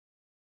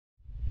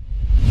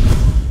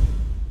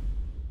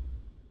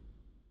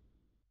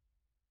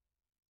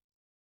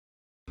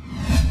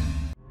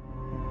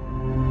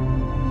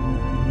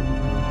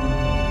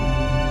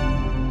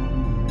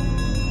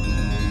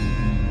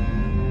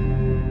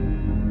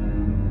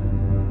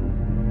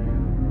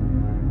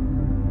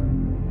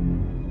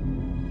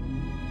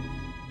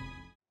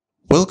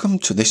Welcome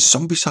to this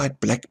Zombicide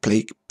Black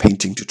Plague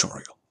painting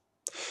tutorial.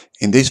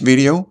 In this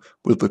video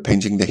we'll be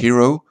painting the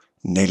hero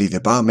Nelly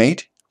the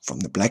Barmaid from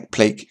the Black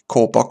Plague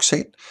core box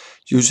set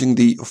using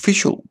the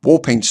official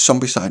Warpaint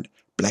Zombicide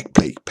Black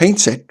Plague paint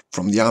set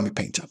from the Army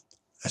Painter,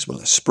 as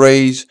well as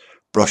sprays,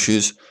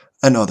 brushes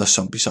and other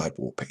Zombicide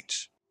war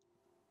paints.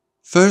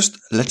 First,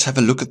 let's have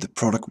a look at the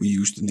product we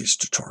used in this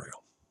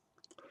tutorial.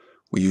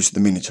 We used the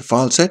miniature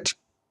file set,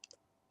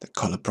 the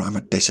color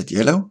primer Desert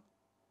Yellow,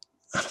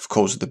 and of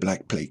course the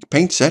Black Plague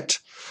paint set.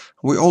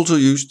 We also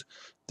used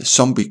the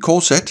zombie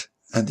corset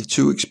and the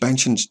two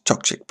expansions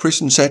Toxic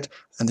Prison set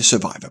and the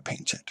Survivor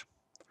paint set.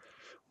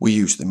 We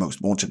used the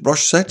Most Wanted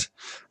brush set,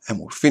 and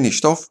we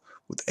finished off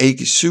with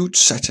Aegis Suit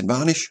satin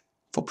varnish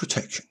for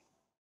protection.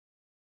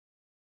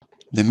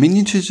 The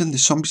miniatures in the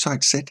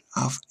Zombicide set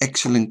are of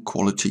excellent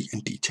quality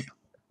and detail.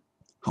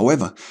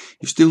 However,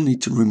 you still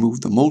need to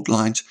remove the mold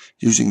lines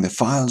using the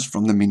files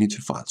from the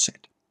miniature file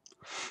set.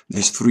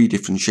 There's 3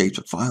 different shapes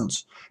of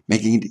files,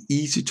 making it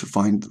easy to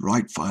find the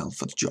right file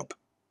for the job.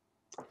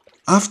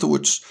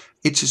 Afterwards,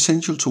 it's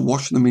essential to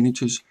wash the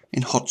miniatures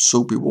in hot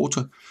soapy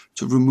water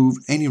to remove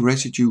any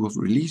residue of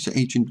release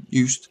agent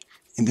used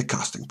in the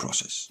casting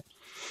process.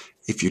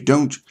 If you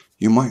don't,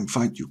 you might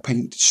find your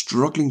paint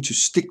struggling to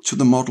stick to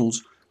the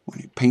models when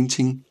you're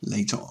painting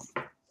later on.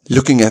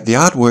 Looking at the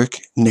artwork,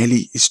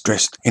 Nelly is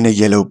dressed in a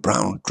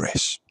yellow-brown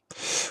dress.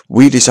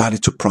 We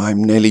decided to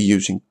prime Nelly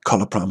using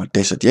color primer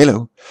Desert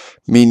Yellow,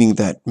 meaning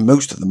that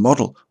most of the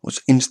model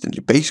was instantly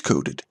base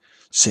coated,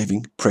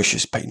 saving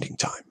precious painting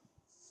time.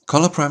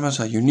 Color primers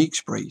are unique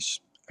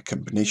sprays, a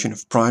combination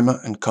of primer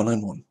and color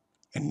in one,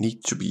 and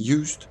need to be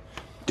used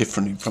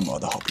differently from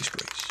other hobby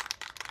sprays.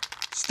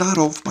 Start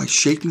off by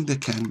shaking the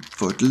can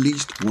for at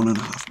least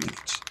 1.5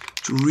 minutes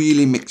to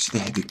really mix the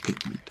heavy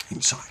pigment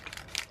inside.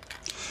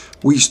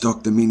 We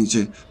stuck the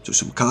miniature to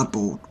some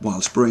cardboard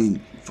while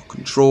spraying for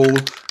control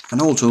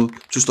and also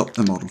to stop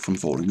the model from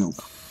falling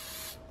over.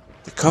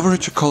 The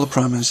coverage of color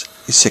primers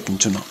is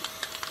second to none.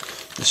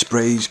 The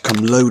sprays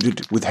come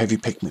loaded with heavy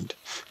pigment,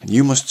 and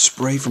you must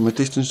spray from a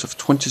distance of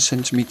 20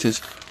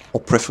 centimeters or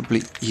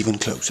preferably even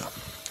closer.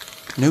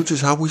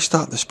 Notice how we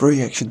start the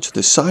spray action to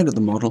the side of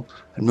the model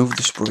and move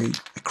the spray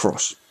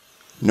across.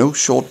 No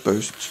short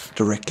bursts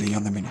directly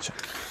on the miniature.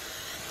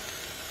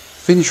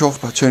 Finish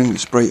off by turning the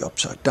spray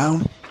upside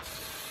down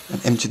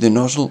and empty the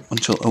nozzle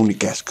until only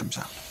gas comes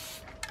out.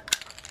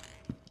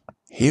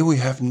 Here we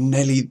have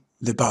Nelly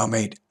the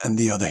Barmaid and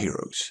the other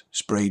heroes,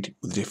 sprayed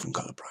with different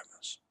color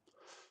primers.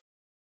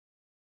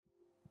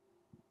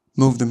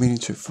 Move the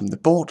miniature from the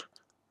board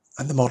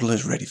and the model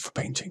is ready for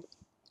painting.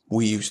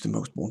 We used the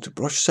Most Wanted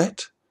brush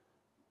set,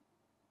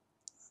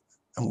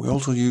 and we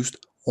also used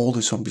all the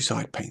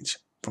Zombicide paints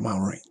from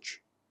our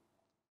range.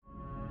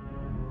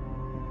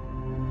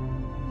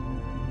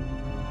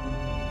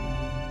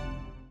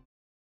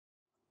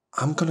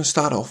 I'm going to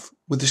start off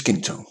with the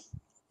skin tone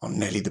on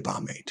Nelly the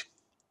Barmaid.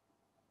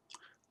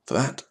 For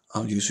that,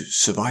 I'll use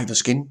Survivor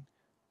skin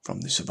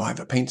from the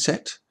Survivor paint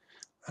set,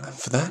 and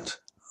for that,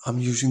 I'm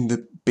using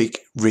the big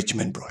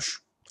Ridgeman brush.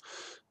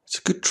 It's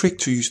a good trick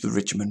to use the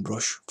Ridgeman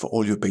brush for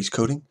all your base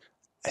coating,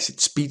 as it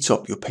speeds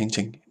up your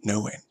painting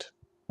no end.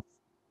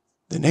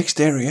 The next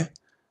area,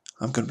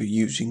 I'm going to be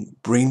using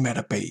Brain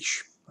Matter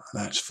Beige,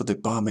 and that's for the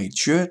Barmaid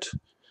shirt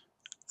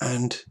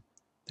and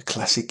the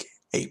classic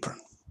apron.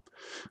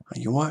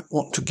 And you might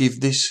want to give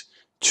this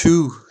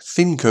 2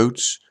 thin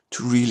coats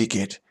to really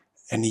get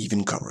an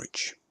even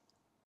coverage.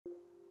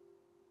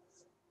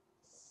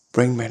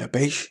 Brain Matter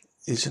Beige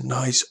is a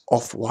nice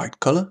off-white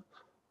color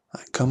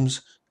that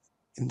comes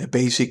in the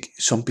basic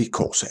zombie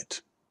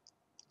corset.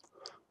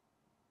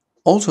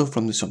 Also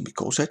from the zombie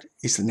corset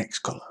is the next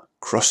color,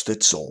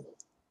 Crusted Soul.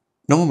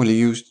 Normally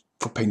used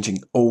for painting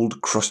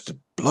old crusted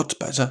blood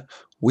spatter,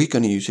 we're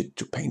going to use it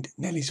to paint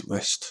Nelly's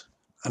vest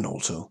and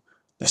also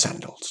the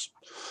sandals.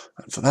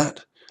 And for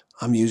that,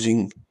 I'm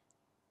using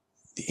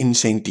the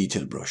Insane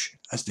Detail brush,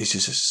 as this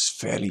is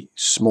a fairly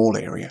small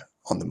area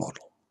on the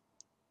model.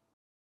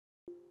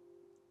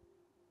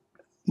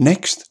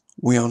 Next,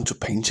 we're on to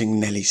painting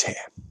Nelly's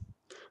hair.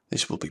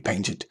 This will be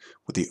painted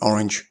with the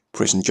orange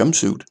prison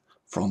jumpsuit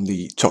from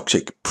the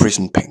Toxic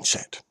Prison paint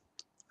set.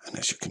 And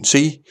as you can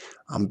see,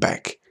 I'm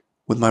back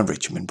with my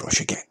Ridgeman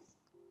brush again.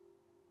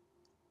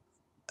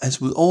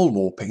 As with all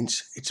war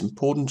paints, it's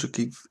important to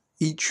give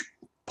each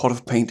pot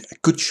of paint a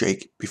good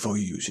shake before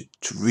you use it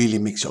to really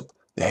mix up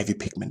the heavy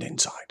pigment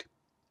inside.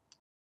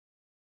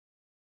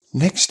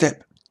 Next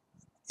step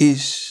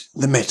is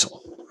the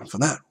metal, and for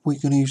that we're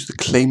going to use the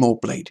Claymore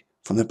Blade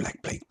from the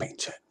Black Plague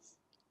paint set.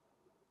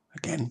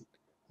 Again,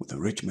 with the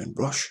Ridgeman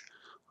brush,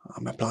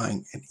 I'm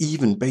applying an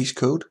even base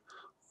coat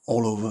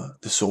all over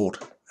the sword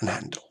and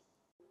handle.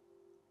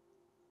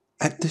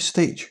 At this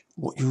stage,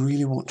 what you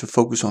really want to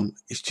focus on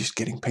is just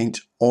getting paint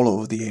all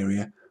over the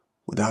area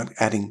without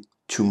adding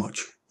too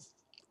much.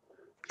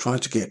 Try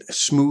to get a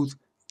smooth,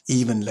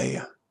 even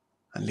layer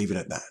and leave it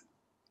at that.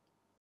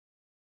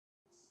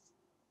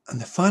 And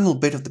the final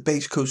bit of the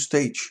base coat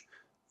stage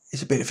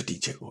is a bit of a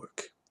detail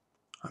work.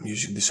 I'm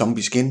using the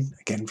zombie skin,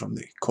 again from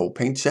the core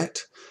paint set,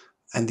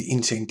 and the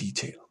insane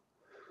detail.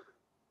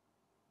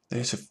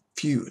 There's a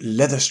few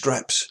leather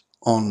straps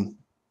on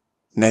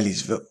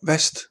Nelly's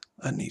vest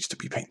that needs to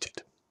be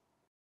painted.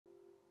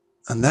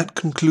 And that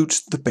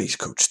concludes the base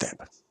coat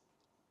step.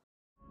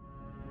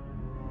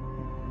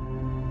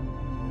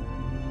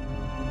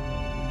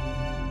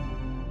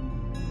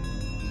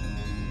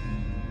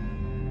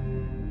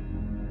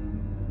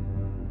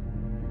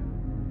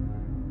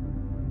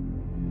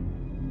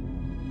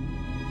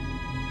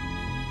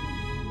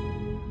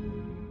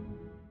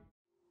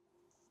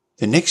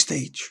 The next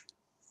stage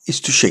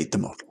is to shade the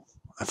model,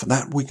 and for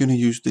that we're going to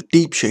use the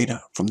deep shader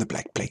from the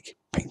Black Plague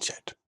paint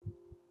set.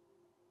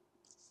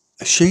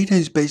 A shader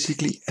is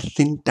basically a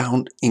thinned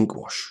down ink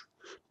wash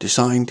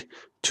designed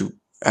to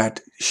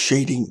add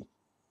shading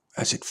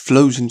as it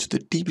flows into the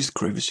deepest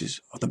crevices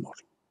of the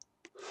model.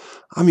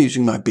 I'm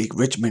using my big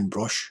Ridgeman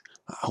brush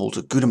that holds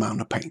a good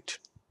amount of paint.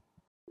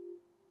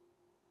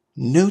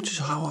 Notice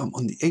how I'm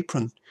on the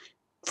apron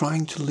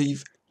trying to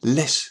leave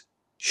less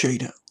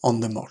shader on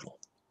the model.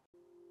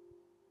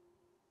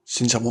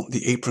 Since I want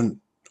the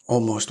apron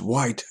almost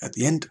white at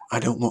the end,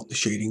 I don't want the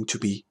shading to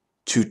be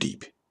too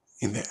deep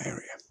in the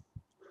area.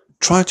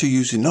 Try to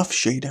use enough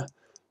shader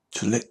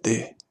to let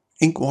the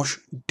ink wash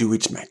do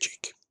its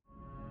magic.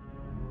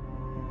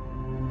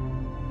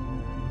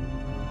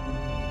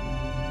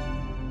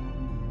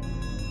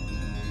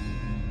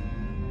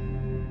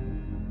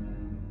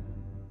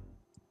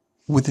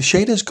 With the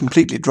shaders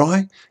completely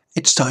dry,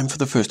 it's time for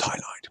the first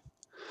highlight.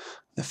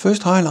 The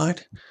first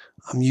highlight,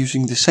 I'm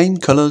using the same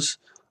colors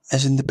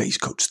as in the base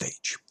coat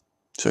stage.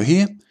 So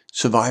here,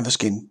 Survivor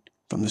Skin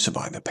from the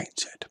Survivor paint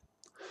set.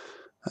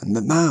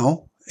 And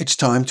now it's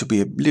time to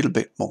be a little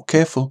bit more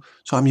careful,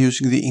 so I'm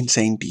using the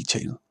Insane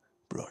Detail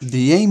brush.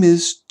 The aim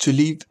is to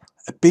leave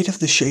a bit of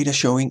the shader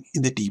showing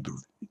in the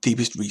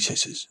deepest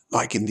recesses,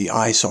 like in the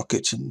eye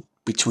sockets and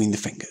between the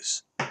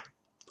fingers.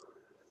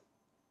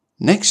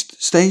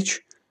 Next stage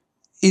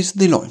is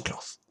the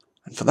loincloth,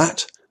 and for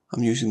that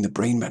I'm using the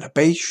Brain Matter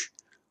Beige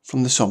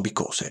from the Zombie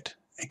corset.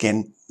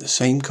 Again, the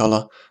same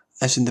color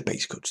as in the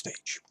base coat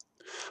stage.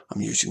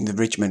 I'm using the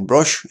Ridgeman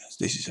brush, as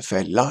this is a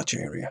fairly large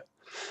area.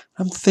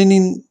 I'm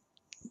thinning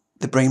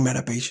the Brain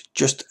Matter Beige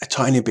just a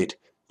tiny bit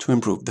to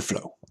improve the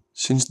flow.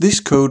 Since this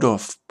coat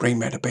of Brain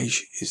Matter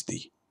Beige is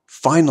the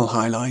final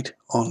highlight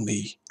on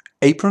the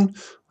apron,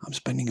 I'm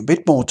spending a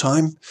bit more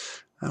time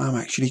and I'm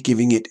actually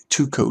giving it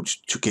 2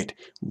 coats to get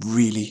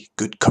really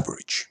good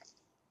coverage.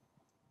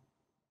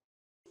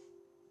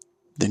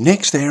 The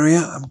next area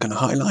I'm going to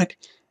highlight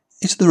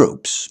is the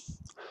ropes.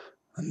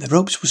 And the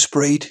ropes were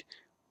sprayed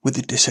with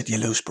the Desert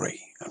Yellow spray,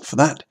 and for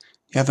that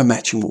you have a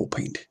matching war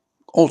paint,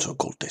 also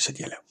called Desert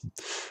Yellow.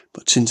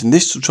 But since in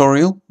this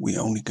tutorial we're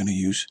only going to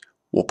use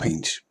war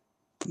paint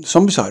from the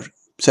Zombicide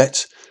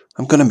sets,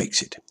 I'm going to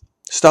mix it.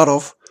 Start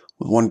off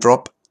with 1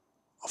 drop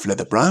of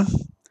leather brown,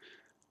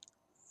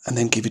 and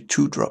then give it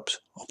 2 drops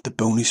of the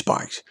bony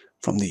spikes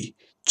from the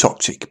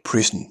Toxic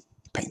Prison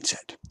paint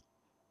set.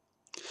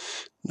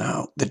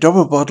 Now the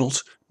double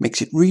bottles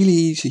makes it really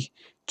easy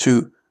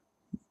to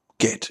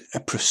get a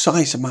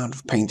precise amount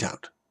of paint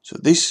out. So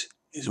this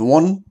is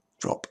 1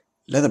 drop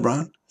leather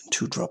brown and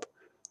 2 drop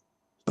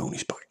bony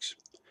spikes.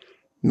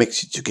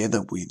 Mix it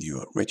together with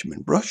your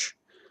Ridgeman brush,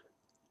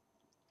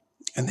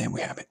 and then we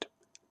have it.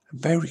 A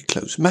very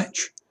close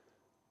match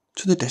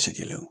to the Desert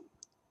Yellow.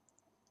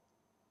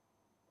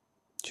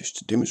 Just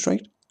to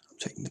demonstrate, I'm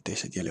taking the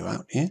Desert Yellow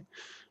out here.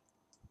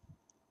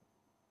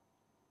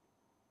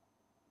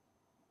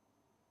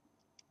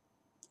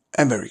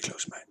 A very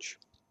close match.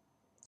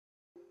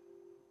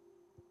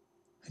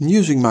 And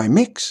using my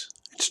mix,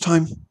 it's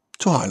time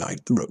to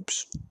highlight the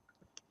ropes.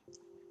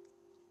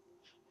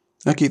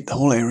 I give the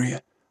whole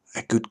area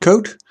a good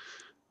coat,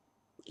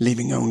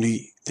 leaving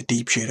only the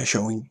deep shader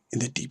showing in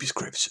the deepest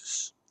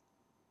crevices.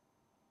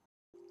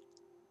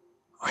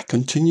 I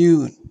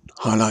continue and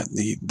highlight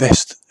the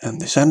vest and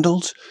the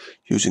sandals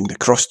using the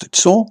crusted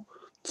saw,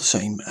 the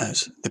same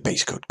as the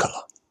base coat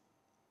color.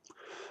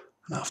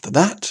 And after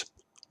that,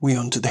 we're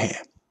on to the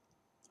hair.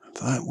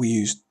 For that we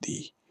used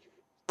the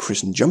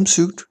prison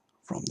jumpsuit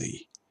from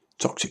the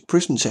Toxic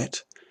Prison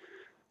set.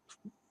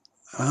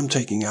 And I'm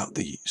taking out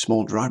the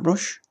small dry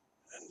brush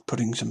and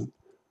putting some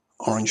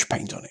orange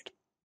paint on it.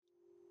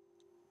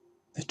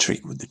 The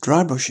trick with the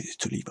dry brush is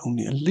to leave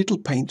only a little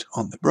paint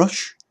on the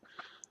brush,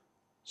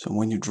 so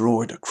when you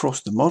draw it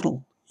across the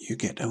model you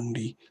get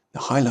only the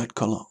highlight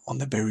color on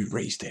the very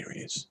raised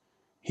areas,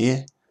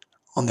 here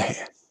on the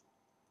hair.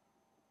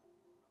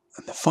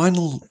 And the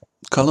final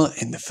color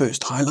in the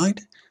first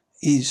highlight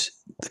is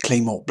the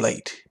Claymore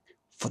Blade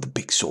for the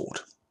big sword.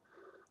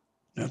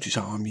 Notice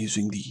how I'm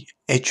using the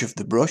edge of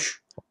the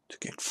brush to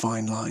get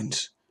fine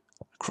lines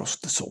across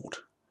the sword.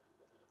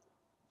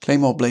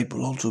 Claymore Blade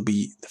will also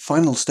be the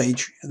final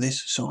stage of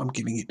this, so I'm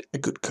giving it a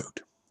good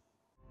coat.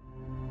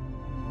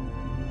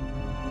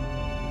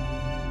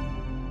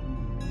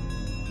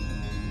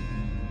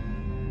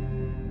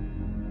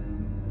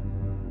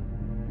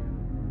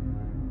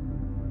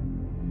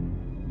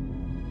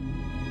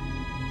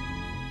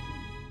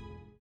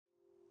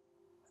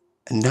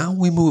 And now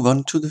we move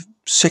on to the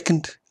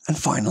second and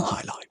final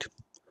highlight.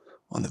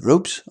 On the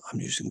robes, I'm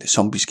using the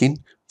zombie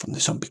skin from the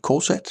zombie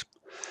corset.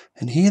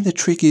 And here the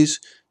trick is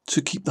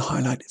to keep the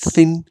highlight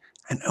thin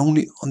and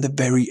only on the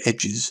very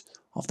edges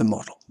of the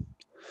model.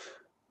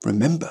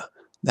 Remember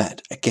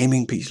that a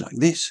gaming piece like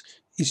this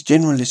is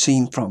generally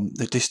seen from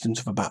the distance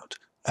of about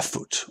a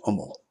foot or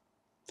more.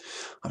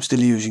 I'm still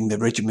using the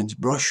regiment's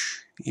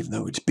brush, even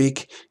though it's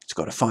big, it's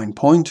got a fine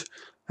point,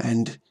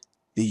 and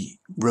the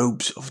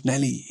robes of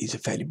Nelly is a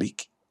fairly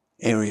big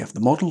area of the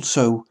model,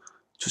 so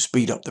to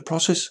speed up the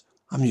process,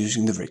 I'm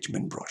using the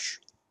regiment brush.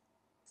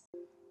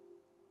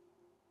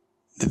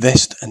 The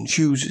vest and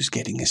shoes is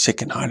getting a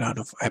second highlight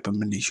of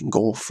Abomination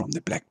Gore from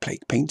the Black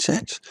Plague paint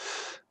set.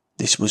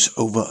 This was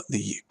over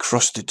the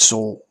crusted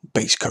saw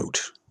base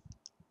coat.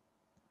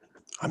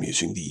 I'm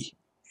using the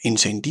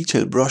Insane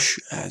Detail brush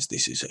as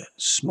this is a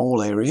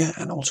small area,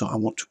 and also I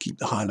want to keep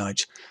the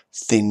highlights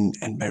thin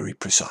and very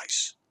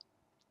precise.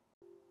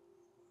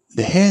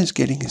 The hair is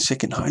getting a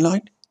second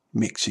highlight,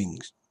 mixing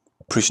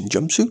prison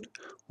jumpsuit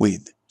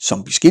with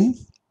zombie skin.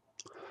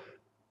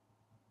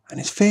 And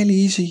it's fairly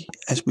easy,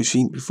 as we've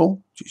seen before.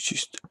 You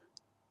just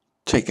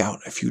take out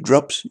a few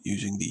drops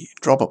using the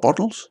dropper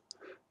bottles,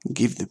 and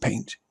give the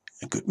paint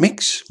a good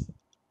mix,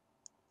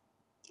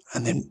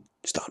 and then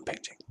start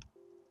painting.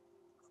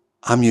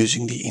 I'm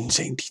using the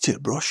Insane Detail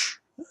brush,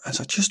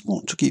 as I just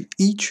want to give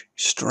each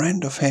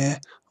strand of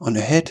hair on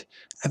the head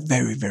a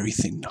very, very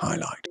thin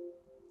highlight.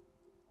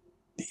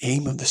 The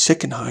aim of the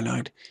second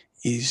highlight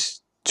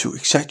is to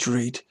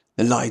exaggerate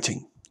the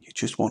lighting. You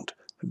just want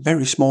a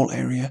very small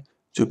area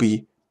to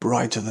be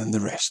brighter than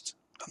the rest,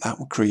 and that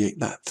will create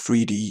that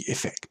 3D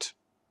effect.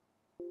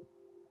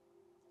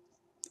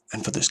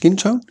 And for the skin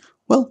tone,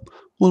 well,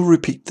 we'll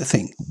repeat the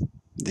thing.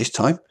 This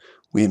time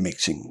we are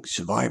mixing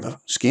Survivor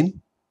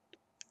skin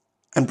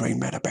and Brain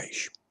Matter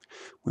beige.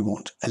 We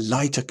want a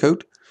lighter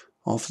coat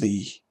of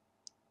the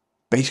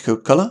base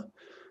coat color,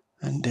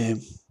 and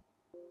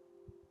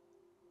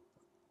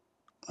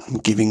I'm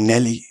giving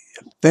Nelly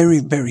a very,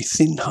 very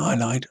thin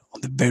highlight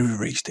on the very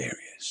raised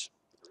areas.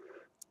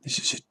 This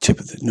is the tip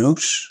of the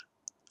nose,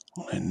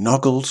 on her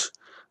knuckles,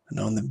 and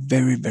on the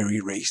very,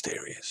 very raised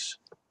areas.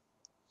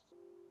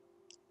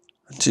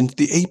 And since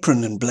the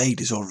apron and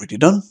blade is already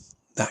done,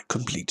 that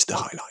completes the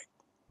highlight.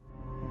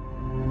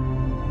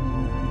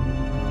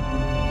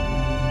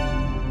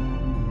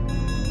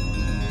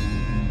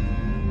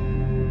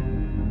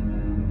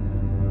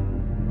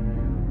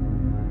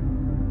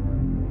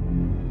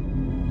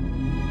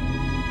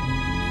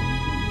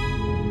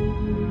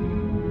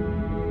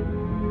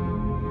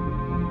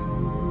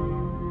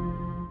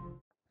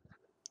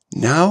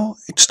 Now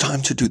it's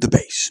time to do the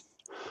base.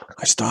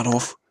 I start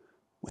off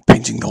with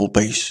painting the whole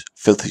base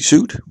Filthy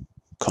Suit,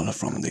 color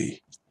from the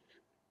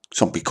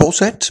zombie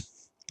corset.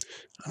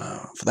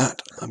 For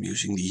that I'm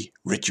using the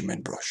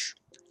regiment brush.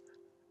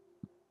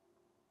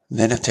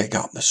 Then I take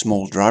out the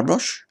small dry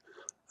brush,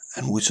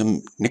 and with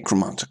some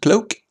necromancer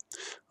cloak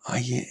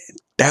I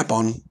dab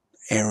on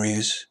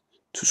areas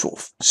to sort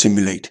of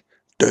simulate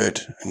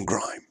dirt and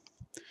grime.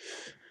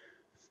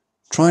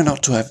 Try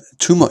not to have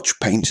too much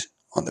paint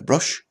on the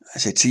brush,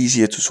 as it's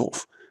easier to sort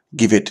of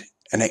give it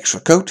an extra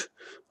coat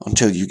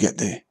until you get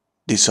the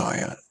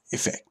desired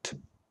effect.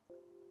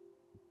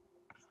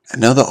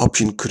 Another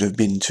option could have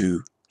been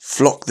to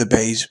flock the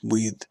base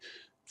with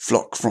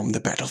flock from the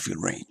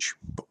battlefield range,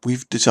 but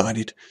we've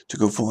decided to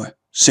go for a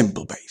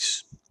simple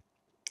base.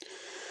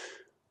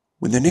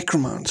 With the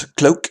necromancer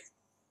cloak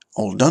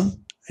all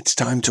done, it's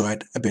time to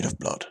add a bit of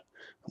blood.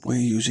 We're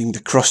using the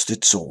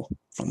crusted saw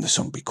from the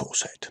zombie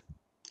corset.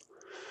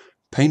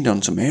 Paint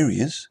on some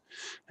areas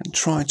and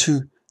try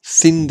to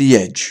thin the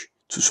edge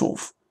to sort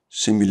of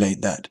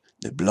simulate that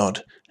the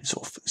blood is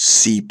sort of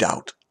seeped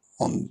out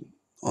on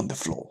the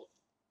floor.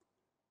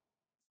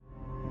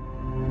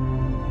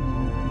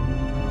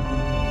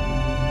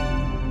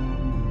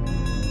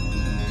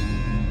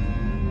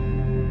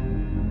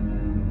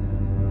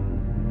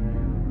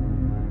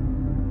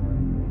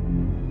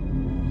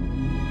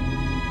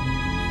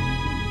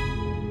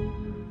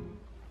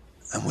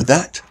 And with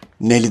that,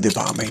 Nelly the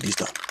Barmaid is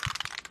done.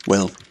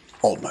 Well,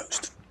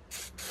 almost.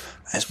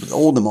 As with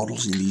all the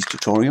models in these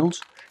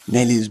tutorials,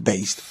 Nelly is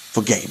based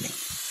for gaming,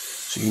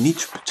 so you need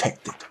to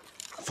protect it.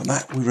 And for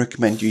that we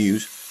recommend you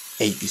use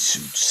Aegis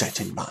Suit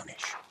Satin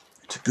Varnish.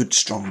 It's a good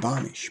strong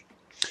varnish.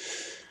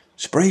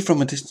 Spray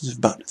from a distance of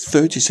about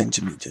 30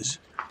 centimeters,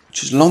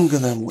 which is longer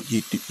than what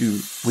you do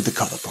with the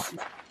color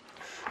primer.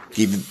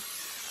 Give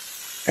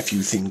a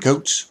few thin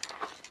coats,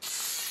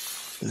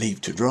 leave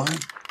to dry,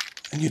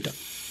 and you're done.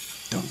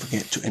 Don't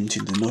forget to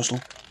empty the nozzle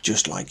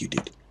just like you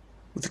did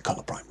with the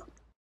color primer.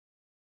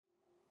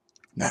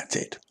 That's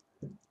it.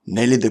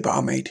 Nelly the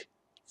Barmaid,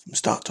 from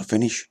start to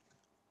finish,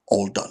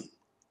 all done.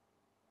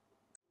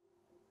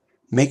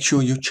 Make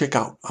sure you check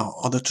out our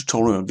other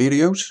tutorial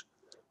videos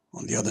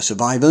on the other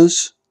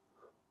survivors,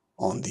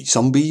 on the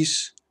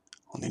zombies,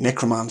 on the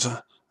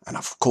necromancer, and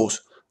of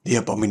course the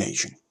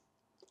abomination.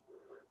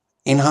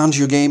 Enhance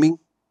your gaming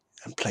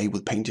and play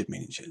with painted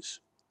miniatures.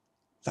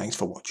 Thanks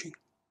for watching.